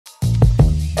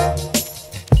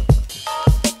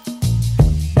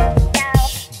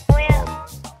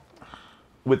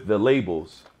with the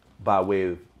labels by way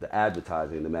of the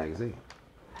advertising in the magazine.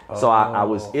 So I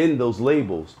was in those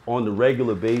labels on the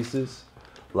regular basis,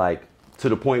 like to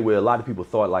the point where a lot of people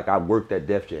thought like I worked at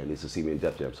Def Jam. They used to see me in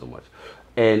Def Jam so much.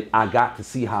 And I got to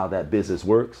see how that business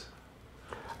works.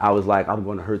 I was like, I'm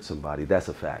going to hurt somebody. That's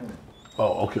a fact.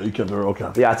 Oh, okay. You can't do it.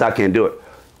 Okay. Yeah, I can't do it.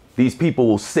 These people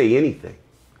will say anything,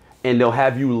 and they'll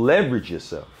have you leverage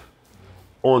yourself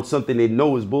on something they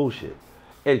know is bullshit,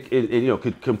 and you know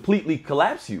could completely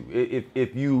collapse you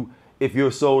if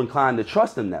you're so inclined to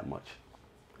trust them that much.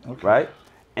 Okay. Right?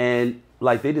 And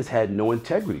like they just had no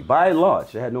integrity. By and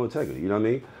large, they had no integrity. You know what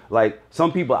I mean? Like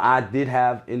some people I did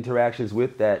have interactions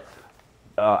with that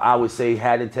I would say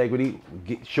had integrity,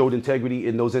 showed integrity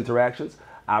in those interactions.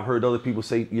 I've heard other people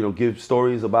say, you know, give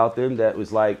stories about them that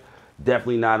was like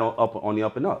definitely not on the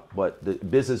up and up. But the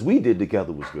business we did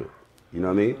together was good. You know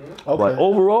what I mean? Okay. But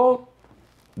overall,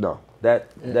 no. That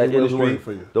industry,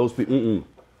 for you. Those people,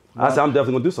 I said I'm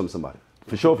definitely gonna do something to somebody.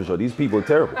 For sure, for sure. These people are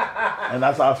terrible. And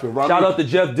that's how I feel. Shout out to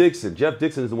Jeff Dixon. Jeff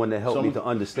Dixon is the one that helped me to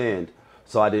understand,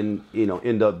 so I didn't, you know,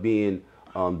 end up being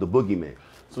the boogeyman.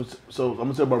 So I'm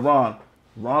gonna say about Ron.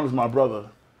 Ron is my brother.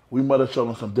 We might have shown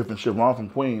him some different shit. Ron from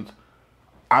Queens.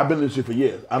 I've been in this shit for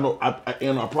years. I know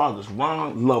in our progress.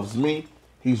 Ron loves me.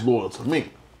 He's loyal to me.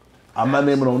 I'm not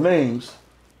naming no names.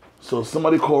 So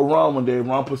somebody called Ron one day.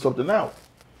 Ron put something out.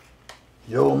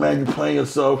 Yo, man, you playing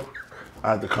yourself.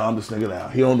 I had to calm this nigga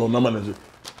down. He don't know none of this.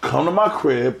 Come to my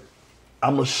crib.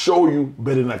 I'm going to show you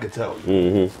better than I can tell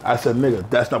you. I said, nigga,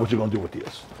 that's not what you're going to do with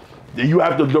this. You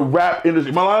have to, the rap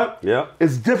industry, my line? Yeah.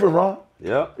 It's different, Ron.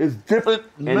 Yeah. It's different.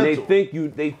 And mental. they think you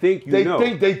know. They think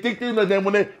they know. And then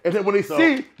when they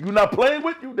see you not playing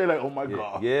with you, they're like, oh my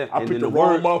God. Yeah. I picked the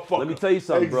wrong motherfucker. Let me tell you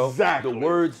something, exactly. bro. The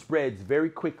word spreads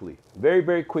very quickly. Very,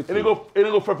 very quickly. And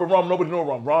it go for Ron. Nobody know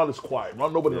Ron. Ron is quiet.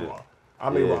 Ron, nobody know Ron. I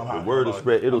mean Ron high. The word will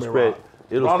spread. It'll spread.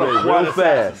 It'll spread real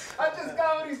fast. I just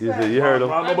got what he said. You heard him.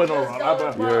 Ron, nobody know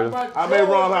Ron. You heard him. I made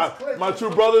Ron high. My two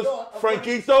brothers,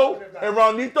 Frankito and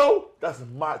Ronito, that's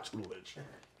my tutelage.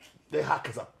 They hot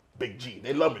because I'm Big G.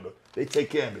 They love me. They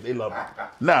take care of me. They love me.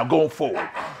 Now, going forward.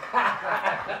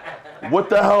 What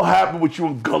the hell happened with you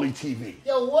on Gully TV?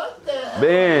 Yo, what the hell?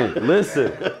 Man,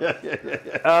 listen.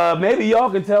 Maybe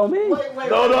y'all can tell me. Wait,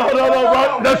 no,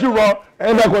 Ron. That's you, Ron.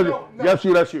 And that question. Yes,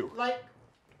 that's you. Like,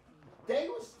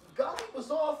 Gully was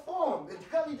all for him.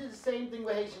 Gully did the same thing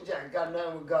with Haitian Jack. Got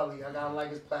nothing with Gully. I don't like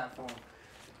his platform.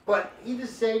 But he did the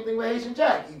same thing with Haitian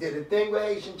Jack. He did a thing with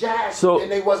Haitian Jack,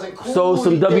 and they wasn't cool. So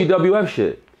some WWF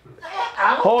shit.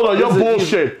 Hold on, your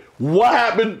bullshit. What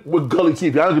happened with Gully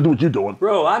TV? I don't do what you're doing.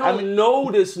 Bro, I don't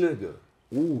know this nigga.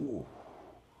 Ooh.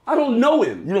 I don't know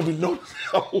him. You don't even know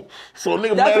So a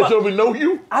nigga manager don't even know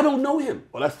you? I don't know him.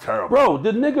 Well, that's terrible. Bro,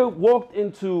 the nigga walked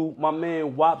into my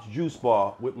man Wop's juice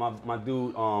bar with my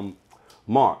dude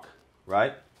Mark,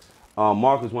 right?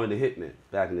 Mark was one of the hitmen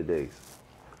back in the days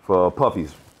for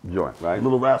Puffy's joint, right?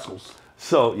 Little rascals.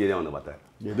 So, yeah, they don't know about that.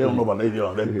 Yeah, they don't know about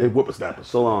that. They whippersnappers.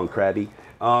 So long, Krabby.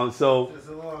 So it's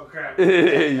a little Krabby.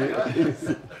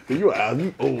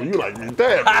 You like,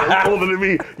 damn, man, older than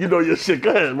me. You know your shit. Go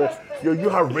ahead, man. Yo, you know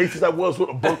how racist I was with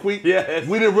a buckwheat? Yes.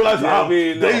 We didn't realize how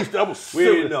they used to, that was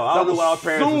serious. No, I don't know what our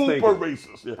parents was thinking. Super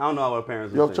racist. Yeah. I don't know what our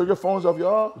parents was Yo, thinking. turn your phones off,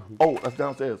 y'all. Oh, that's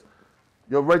downstairs.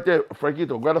 Yo, right there,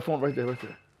 Frankito, grab the phone right there,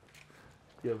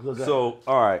 Yeah, so,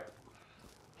 all right.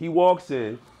 He walks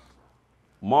in.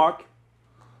 Mark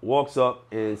walks up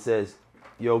and says,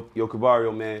 yo,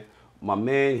 Cavario, man, my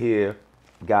man here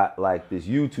got like this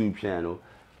YouTube channel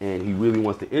and he really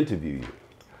wants to interview you.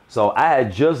 So I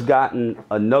had just gotten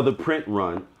another print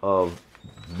run of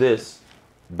this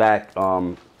back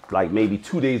like maybe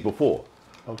 2 days before.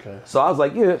 Okay. So I was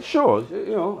like, yeah, sure.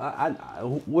 You know, I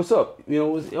what's up? You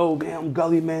know, oh man, I'm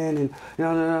Gully, man, and you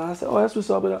know, I said, oh, that's what's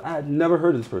up. But I had never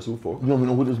heard of this person before. You don't even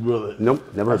know who this brother is?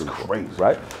 Nope, never heard of him. That's crazy,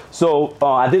 right? So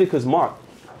I did it because Mark,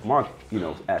 you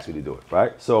know, asked me to do it,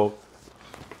 right? So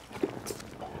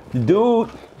the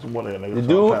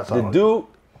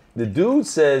dude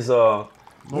says, yeah,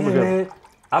 man,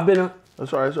 I've been a.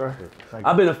 That's all right.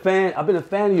 I've been a fan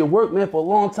of your work, man, for a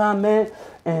long time, man.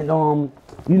 And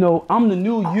you know, I'm the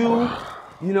new you,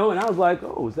 you know. And I was like,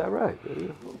 oh, is that right?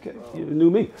 Okay, you're the new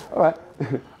me. All right,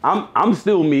 I'm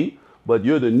still me, but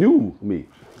you're the new me.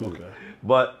 Okay.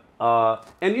 But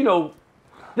and you know,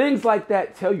 things like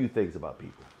that tell you things about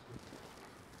people.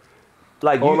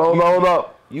 Like hold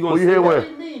up. You gonna what you here with? What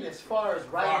do you mean as far as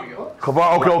writing books?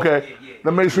 Okay.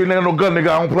 Let me make sure you ain't no gun, nigga.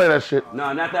 I don't play that shit.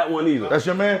 No, not that one either. That's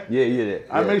your man? Yeah.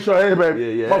 I make sure, hey,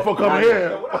 baby. Yeah. Motherfucker coming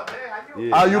here. What up,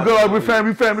 man? Are you good? We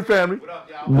family. What up,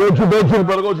 y'all? Go drink,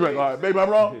 brother. Go drink. All right, baby, I'm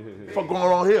wrong. Fuck going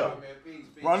on here?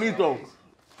 Ronito,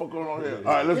 fuck going on here?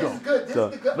 All right, let's This go. is good. This is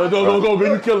the good.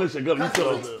 Go. You killing shit. Go. You Because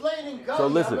killing he's shit. explaining Gully. So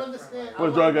listen. I understand.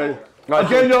 What's drug guy? Right,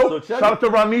 Again, so yo, check shout out to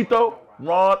Ronito.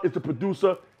 Ron is the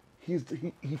producer. He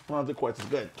finds the questions.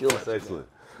 Good. Kill That's it. excellent.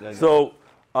 So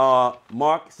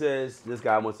Mark says this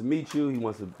guy wants to meet you. He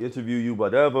wants to interview you,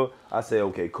 whatever. I say,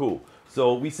 okay, cool.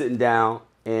 So we sitting down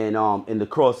and in the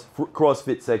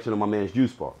CrossFit section of my man's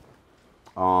juice bar.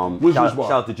 Which shout, juice bar?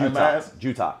 Shout out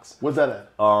to WONT. What's that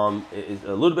at? It's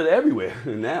a little bit everywhere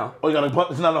now. Oh, you got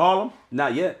a, it's not in Harlem?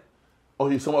 Not yet. Oh,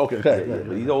 he's somewhere. Okay. Yeah,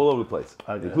 but he's all over the place,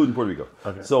 including Puerto Rico.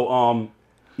 Okay. So,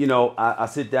 you know, I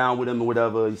sit down with him or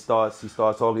whatever. He starts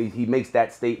talking. He makes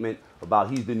that statement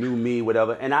about he's the new me,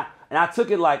 whatever. And I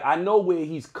took it like I know where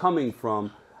he's coming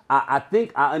from. I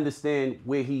think I understand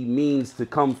where he means to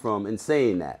come from in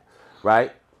saying that,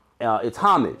 right? It's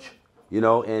homage, you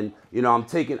know, and you know I'm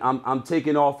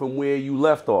taking off from where you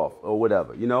left off or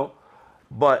whatever, you know.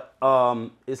 But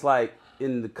it's like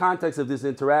in the context of this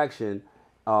interaction.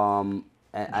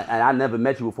 And I never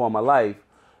met you before in my life.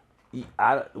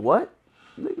 What?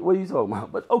 What are you talking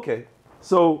about? But okay.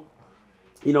 So,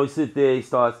 you know, he sits there, he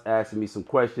starts asking me some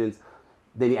questions.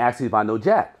 Then he asks me if I know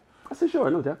Jack. I said, sure, I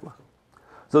know Jack.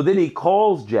 So then he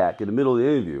calls Jack in the middle of the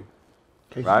interview.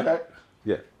 Right? Jack?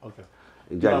 Yeah. Okay.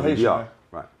 And Jack I'm is Haitian, VR. man.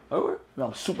 Right. All right. No,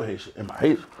 I'm super Haitian. Am I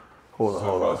Haitian? Hold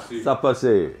on. Ça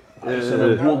passe.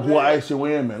 Go Haitian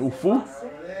way, man.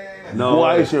 Ufu? No.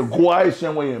 Go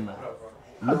Haitian way, man.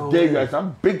 I dare you guys.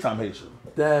 I'm big time Haitian.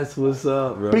 That's what's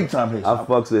up, bro. Big time Haitian. I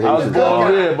fucks with I was Haitians.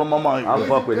 born here, but my mind. I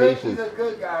fuck with Haitians. He's a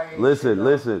good guy.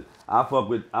 Listen. I fuck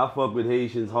with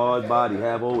Haitians hard body.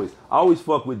 Have always. I always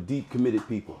fuck with deep committed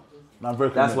people. I'm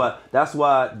very That's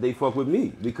why they fuck with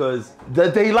me because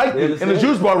that they like me in the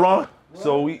juice bar, Ron.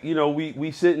 So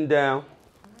we sitting down,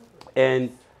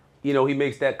 and you know he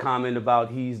makes that comment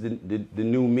about he's the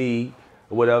new me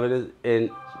or whatever it is,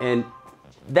 and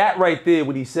that right there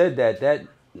when he said that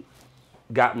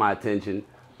got my attention.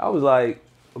 I was like,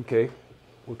 okay,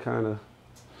 what kind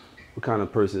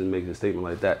of person makes a statement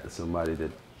like that to somebody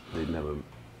that they've never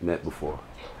met before?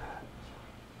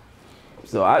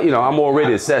 So I'm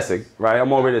already assessing, right?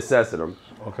 I'm already assessing them.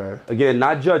 Okay. Again,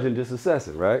 not judging, just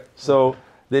assessing, right? So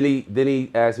then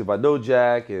he asked me if I know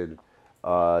Jack, and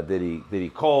then he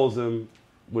calls him,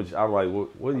 which I'm like,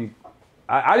 what do you?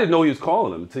 I didn't know he was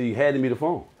calling him until he handed me the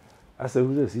phone. I said,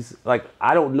 who's this? He's like,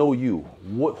 I don't know you.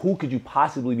 Who could you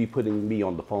possibly be putting me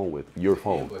on the phone with? Your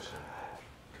phone. Ambushing.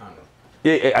 Kind of.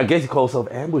 Yeah, I guess he called himself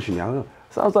ambushing me. I don't know.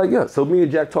 So I was like, yeah. So me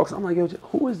and Jack talks. I'm like, yo,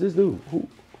 who is this dude?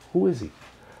 Who is he?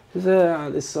 He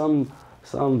said, it's some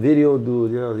video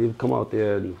dude. You know, he'd come out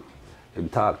there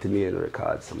and talk to me and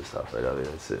record some stuff right over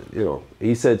there. Said, you know,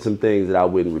 he said some things that I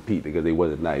wouldn't repeat because they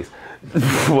wasn't nice.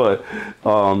 But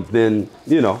then,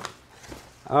 you know,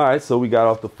 all right. So we got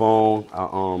off the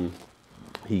phone.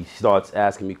 He starts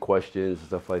asking me questions and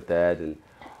stuff like that, and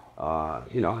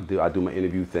you know, I do my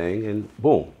interview thing, and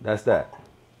boom, that's that.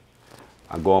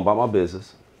 I go on about my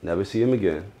business, never see him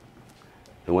again.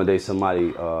 And one day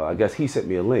somebody, I guess he sent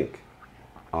me a link,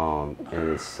 and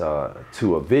it's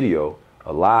to a video,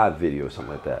 a live video,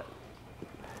 something like that.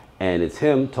 And it's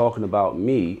him talking about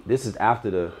me. This is after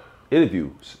the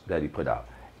interviews that he put out.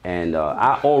 And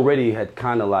I already had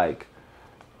kind of like,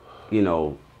 you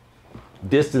know,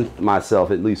 distanced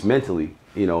myself, at least mentally,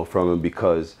 you know, from him,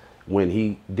 because when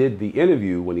he did the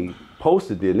interview, when he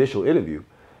posted the initial interview,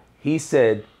 he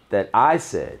said that I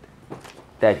said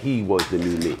that he was the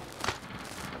new me.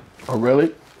 Oh,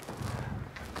 really?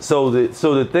 So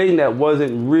the thing that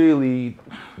wasn't really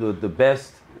the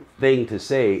best thing to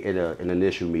say in an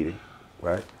initial meeting,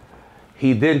 right?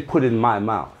 He then put in my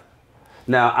mouth.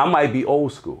 Now, I might be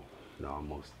old school. No, I'm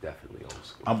most definitely old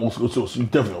school. I'm old school too, so you're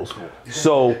definitely old school.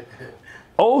 So,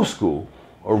 old school,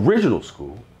 original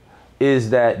school, is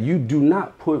that you do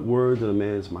not put words in a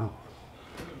man's mouth.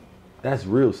 That's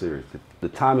real serious. The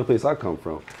time and place I come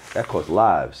from, that costs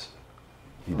lives.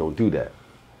 You don't do that,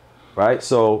 right?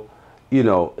 So, you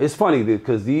know, it's funny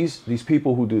because these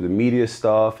people who do the media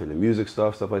stuff and the music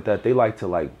stuff like that, they like to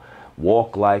like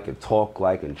walk like and talk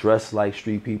like and dress like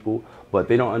street people, but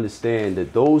they don't understand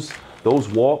that those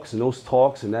walks and those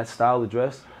talks and that style of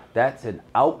dress, that's an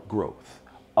outgrowth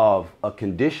of a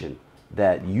condition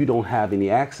that you don't have any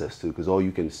access to, because all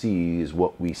you can see is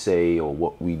what we say or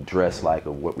what we dress like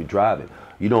or what we drive in.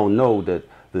 You don't know that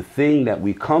the thing that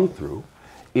we come through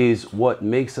is what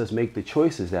makes us make the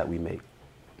choices that we make,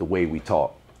 the way we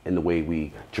talk and the way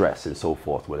we dress and so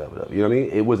forth, whatever. You know what I mean?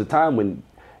 It was a time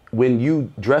when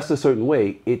you dressed a certain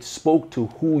way, it spoke to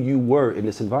who you were in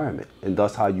this environment and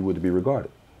thus how you were to be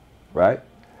regarded, right?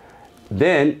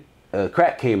 Then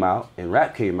crack came out and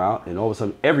rap came out, and all of a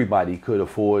sudden everybody could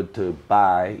afford to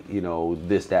buy, you know,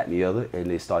 this, that, and the other, and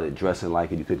they started dressing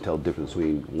like it. You couldn't tell the difference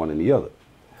between one and the other.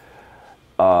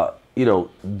 You know,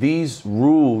 these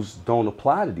rules don't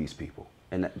apply to these people.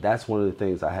 And that's one of the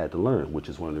things I had to learn, which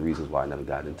is one of the reasons why I never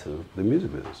got into the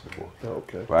music business before.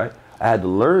 Okay. Right? I had to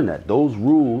learn that those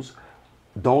rules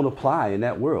don't apply in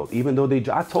that world, even though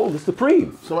I told it's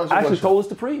Supreme. So I actually told it's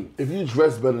Supreme. If you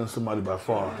dress better than somebody by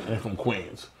far and from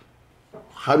Queens,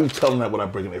 how do you tell them that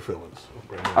without breaking their feelings?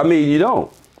 I mean, you don't.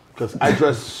 Because I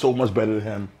dress so much better than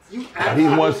him. And he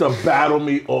wants to battle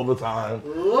me all the time.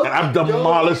 And I've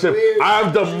demolished him.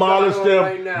 I've demolished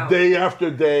him day after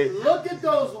day. Look at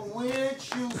those weird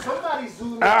shoes. Somebody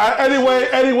zoom in.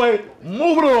 Anyway,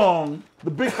 moving along.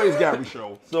 The Big Face Gary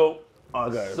Show. So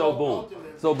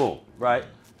boom, right?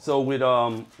 So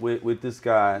with this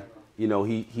guy, you know,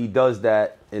 he does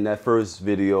that in that first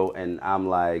video, and I'm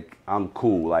like, I'm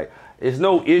cool. Like, it's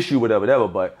no issue, whatever,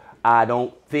 but I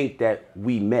don't think that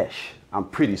we mesh. I'm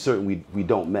pretty certain we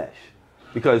don't mesh.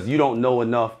 Because you don't know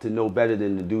enough to know better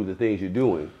than to do the things you're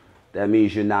doing. That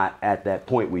means you're not at that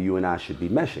point where you and I should be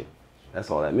meshing.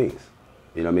 That's all that means.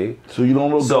 You know what I mean? So you don't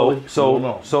know Gully?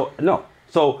 No.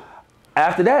 So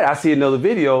after that, I see another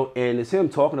video, and it's him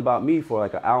talking about me for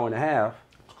like an hour and a half.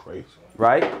 It's crazy.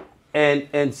 Right?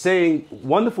 And saying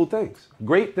wonderful things,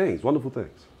 great things, wonderful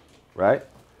things. Right?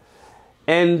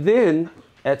 And then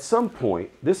at some point,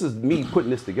 this is me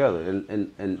putting this together,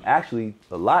 and actually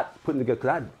a lot putting together,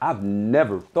 because I've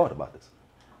never thought about this.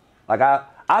 Like,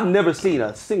 I've never seen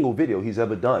a single video he's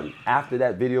ever done. After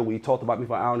that video where he talked about me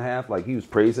for an hour and a half, like he was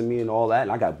praising me and all that,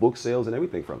 and I got book sales and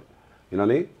everything from it. You know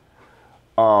what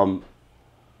I mean?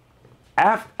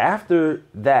 After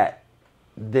that,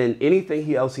 then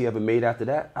anything else he ever made after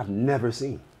that, I've never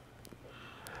seen.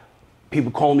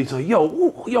 People call me saying, yo,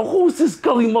 who's this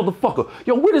Gully motherfucker?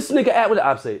 Yo, where this nigga at with it?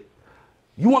 I say,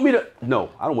 you want me to?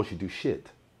 No, I don't want you to do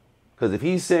shit. Because if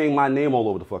he's saying my name all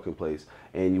over the fucking place,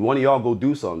 and one of y'all go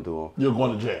do something to him, you're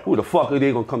going to jail. Who the fuck are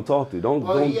they gonna come talk to? He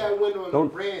had went on a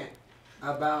rant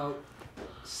about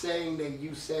saying that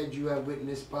you said you had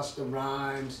witnessed Busta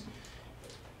Rhymes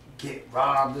get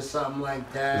robbed or something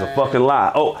like that. It's a fucking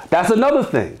lie. Oh, that's another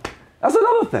thing. That's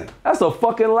a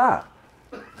fucking lie.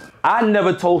 I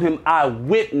never told him I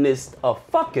witnessed a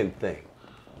fucking thing.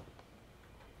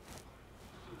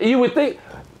 You would think,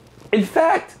 in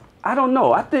fact, I don't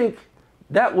know. I think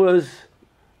that was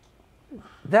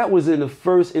in the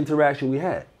first interaction we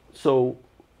had. So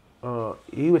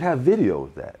he would have video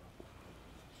of that.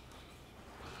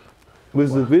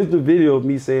 Where's the video of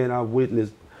me saying I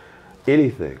witnessed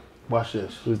anything? Watch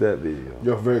this. Who's that video?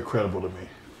 You're very credible to me.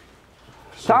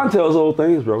 Time tells old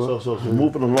things, bro. So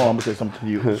moving along, I'm gonna say something to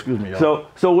you. Excuse me, y'all.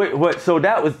 So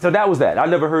that was that. I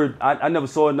never heard. I never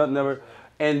saw it. Nothing. Never.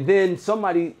 And then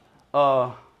somebody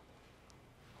told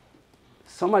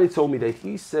me that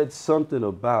he said something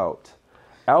about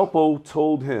Alpo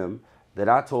told him that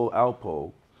I told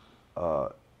Alpo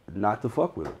not to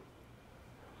fuck with him.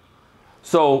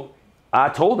 So I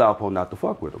told Alpo not to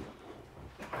fuck with him.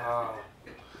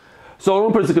 So the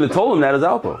only person could have told him that is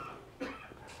Alpo.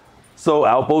 So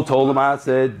Alpo told him, I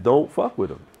said, don't fuck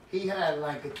with him. He had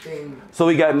like a thing. So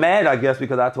he got mad, I guess,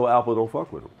 because I told Alpo don't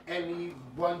fuck with him. And he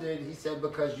wondered, he said,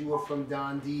 because you were from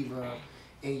Don Diva,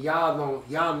 and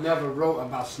y'all never wrote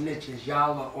about snitches.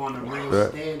 Y'all are on a real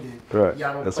standard. Right.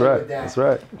 Y'all don't That's play right. with that. That's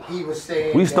right. He was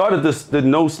saying we started the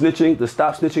no snitching, the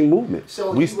stop snitching movement.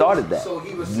 So we started that. So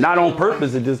he was not on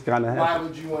purpose, it just kind of happened. Why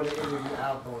would you want to interview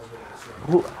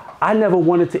Alpo? I never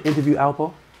wanted to interview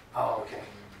Alpo. Oh, okay.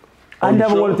 I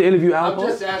never wanted to interview Alpo. I'm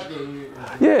just asking you.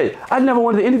 Yeah, I never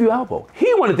wanted to interview Alpo.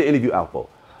 He wanted to interview Alpo.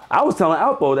 I was telling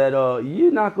Alpo that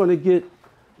you're not going to get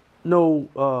no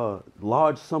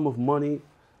large sum of money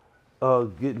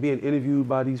being interviewed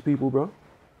by these people, bro.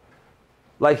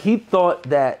 Like, he thought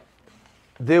that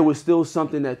there was still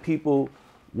something that people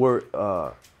were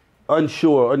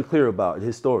unsure, unclear about in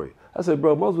his story. I said,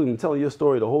 bro, most of them been telling your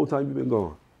story the whole time you've been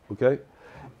gone, okay?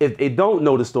 If they don't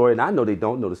know the story, and I know they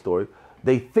don't know the story,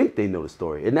 they think they know the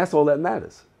story, and that's all that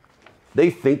matters.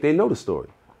 They think they know the story,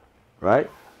 right?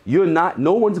 You're not,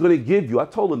 no one's gonna give you, I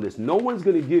told him this, no one's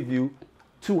gonna give you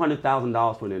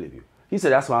 $200,000 for an interview. He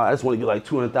said, that's why I just wanna get like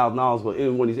 $200,000 for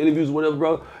one of these interviews or whatever,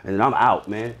 bro, and then I'm out,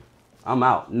 man. I'm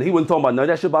out. And he wasn't talking about none of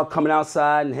that shit about coming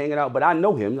outside and hanging out, but I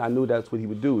know him. I knew that's what he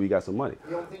would do. He got some money.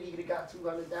 You don't think he could have got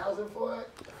 $200,000 for it?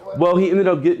 Well, he ended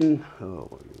up getting,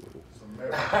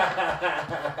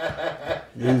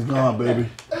 he's gone, baby.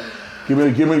 Give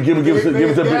me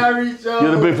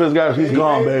the Big Face Gary. He's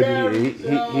gone, baby.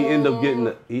 He ended up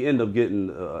getting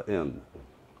 $1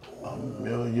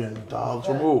 million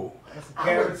removed.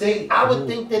 I would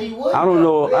think that he would. I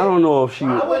don't know if she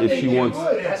wants.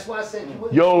 That's why I said you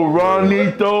would. Yo,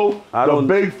 Ronito, don't-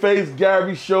 the Big Face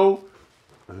Gary Show.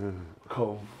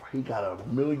 He got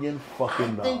 $1 million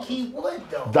fucking I think he would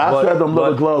though. That's why them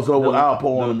little gloves over with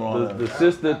Alpo on them.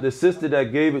 The sister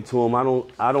that gave it to him,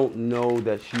 I don't know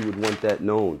that she would want that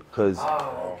known, because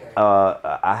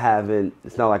I haven't.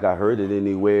 It's not like I heard it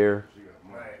anywhere.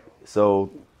 So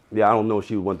yeah, I don't know if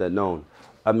she would want that known.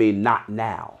 I mean, not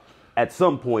now. At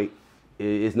some point,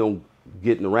 it's no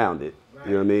getting around it.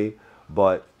 You know what I mean?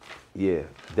 But yeah,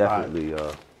 definitely.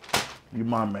 You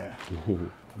my man.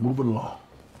 Moving along.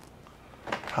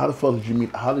 How the fuck did you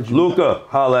meet? How did you? Luca,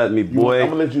 holla at me, boy. I'm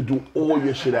gonna let you do all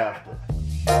your shit after.